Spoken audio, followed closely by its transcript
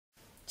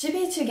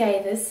GP2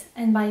 gave us,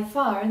 and by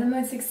far, the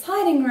most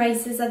exciting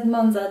races at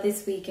Monza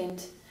this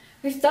weekend.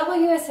 With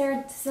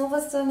WSR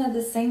Silverstone at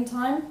the same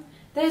time,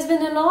 there's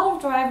been a lot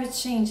of driver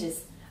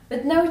changes,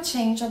 but no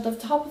change at the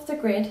top of the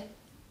grid,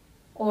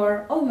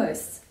 or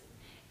almost.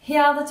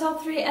 Here are the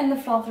top 3 and the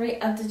flop 3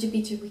 of the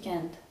GP2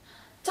 weekend.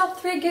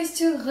 Top 3 goes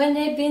to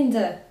Rene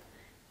Binder.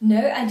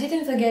 No, I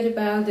didn't forget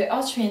about the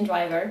Austrian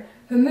driver,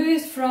 who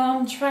moved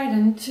from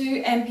Trident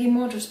to MP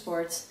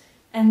Motorsports.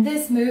 And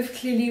this move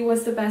clearly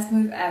was the best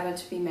move ever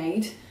to be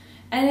made.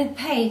 And it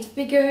paid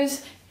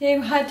because he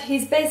had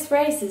his best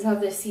races of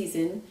the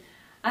season.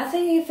 I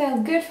think it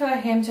felt good for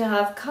him to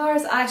have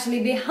cars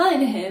actually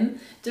behind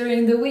him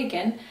during the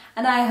weekend,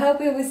 and I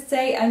hope it will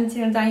stay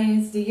until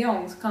Daniels de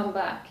Jong's come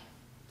back.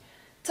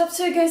 Top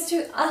 2 goes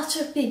to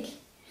Arthur Pic.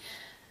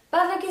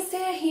 Bad luck is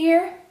still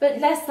here, but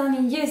less than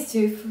it used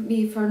to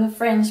be for the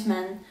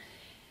Frenchman.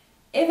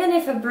 Even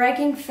if a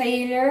braking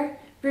failure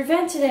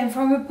prevented him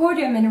from a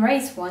podium in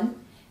race 1,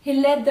 he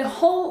led the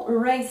whole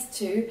race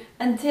 2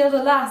 until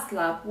the last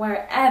lap,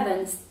 where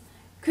Evans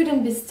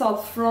couldn't be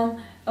stopped from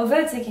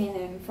overtaking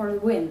him for the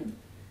win.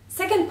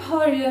 Second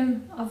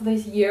podium of the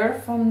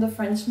year from the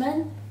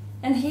Frenchman,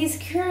 and he is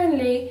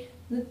currently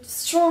the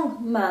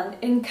strong man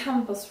in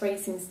Campos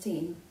Racing's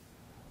team.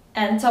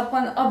 And top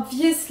 1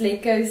 obviously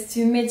goes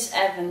to Mitch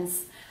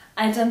Evans.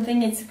 I don't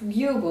think it's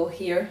arguable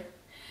here.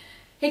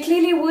 He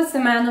clearly was the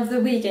man of the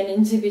weekend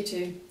in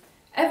GP2.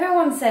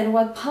 Everyone said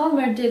what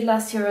Palmer did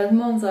last year at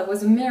Monza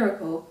was a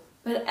miracle,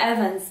 but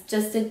Evans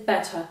just did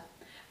better.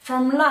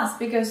 From last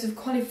because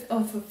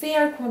of a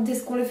fair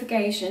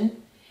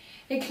disqualification,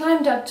 he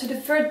climbed up to the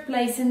 3rd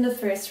place in the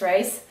first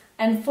race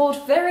and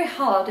fought very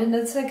hard in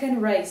the second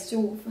race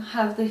to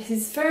have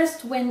his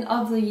first win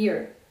of the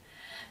year.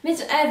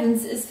 Mitch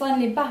Evans is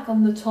finally back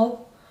on the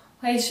top,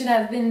 where he should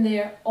have been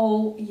there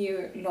all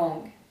year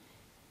long.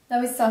 Now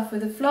we start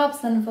with the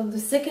flops, and for the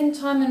second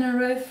time in a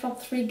row,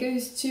 flop 3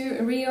 goes to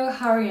Rio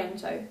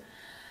Haryanto.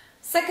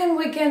 Second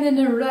weekend in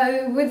a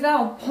row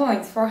without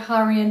points for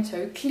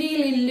Haryanto,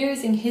 clearly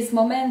losing his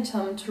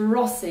momentum to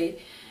Rossi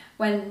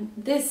when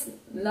this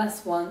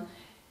last one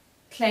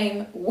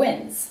claim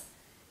wins.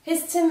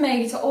 His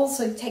teammate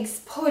also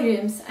takes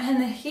podiums,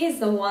 and he's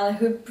the one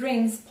who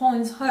brings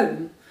points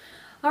home.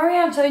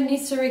 Haryanto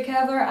needs to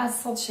recover at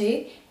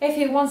Sochi if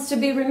he wants to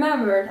be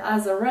remembered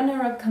as a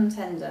runner-up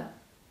contender.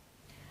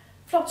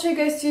 Flop 2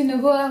 goes to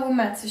Nobuharu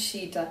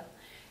Matsushita.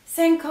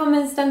 Same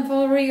comments than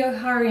for Rio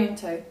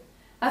Haryanto.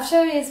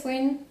 After his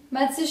win,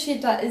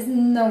 Matsushita is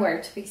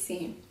nowhere to be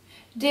seen.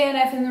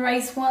 DNF in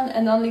race 1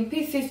 and only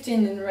P15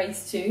 in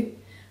race 2.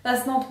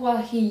 That's not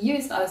what he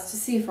used us to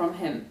see from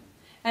him.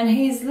 And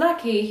he's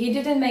lucky he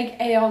didn't make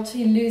ALT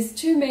lose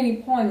too many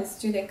points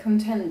to their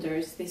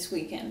contenders this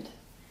weekend.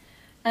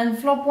 And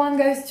flop 1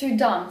 goes to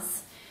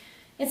Dams.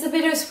 It's a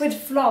bittersweet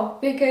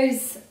flop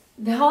because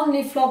the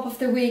only flop of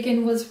the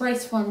weekend was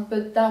race 1,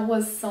 but that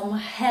was some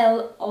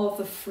hell of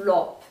a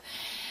flop.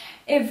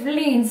 If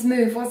Lean's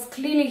move was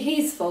clearly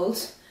his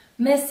fault,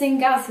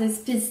 missing Gasly's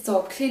pit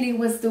stop clearly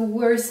was the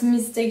worst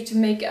mistake to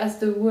make at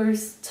the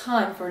worst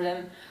time for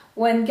them.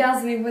 When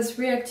Gasly was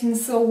reacting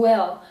so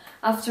well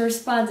after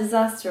Spa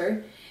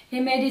disaster,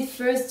 he made it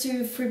first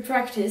to free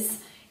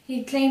practice.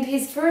 He claimed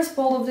his first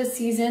pole of the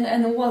season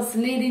and was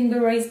leading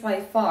the race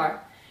by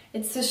far.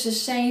 It's such a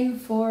shame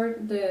for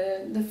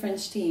the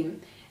French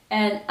team.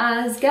 And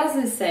as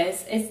Gasly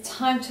says, it's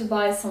time to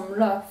buy some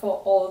luck for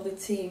all the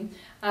team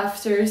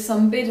after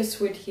some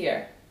bittersweet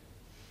here.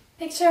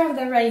 Picture of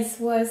the race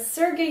was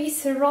Sergey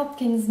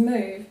Sirotkin's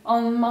move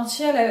on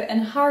Marciello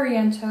and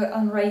Haryanto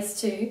on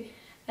race 2,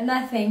 and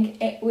I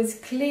think it was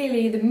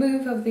clearly the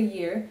move of the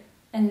year,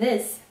 and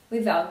this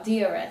without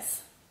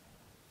DRS.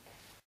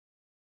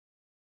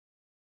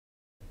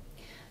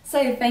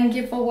 So thank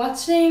you for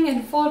watching.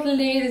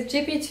 Unfortunately, the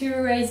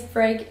GP2 race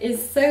break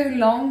is so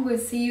long. We'll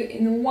see you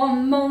in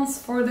 1 month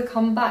for the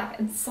comeback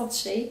at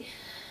Sochi.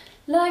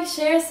 Like,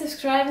 share,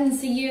 subscribe, and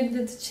see you at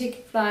the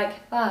Czech flag.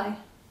 Bye.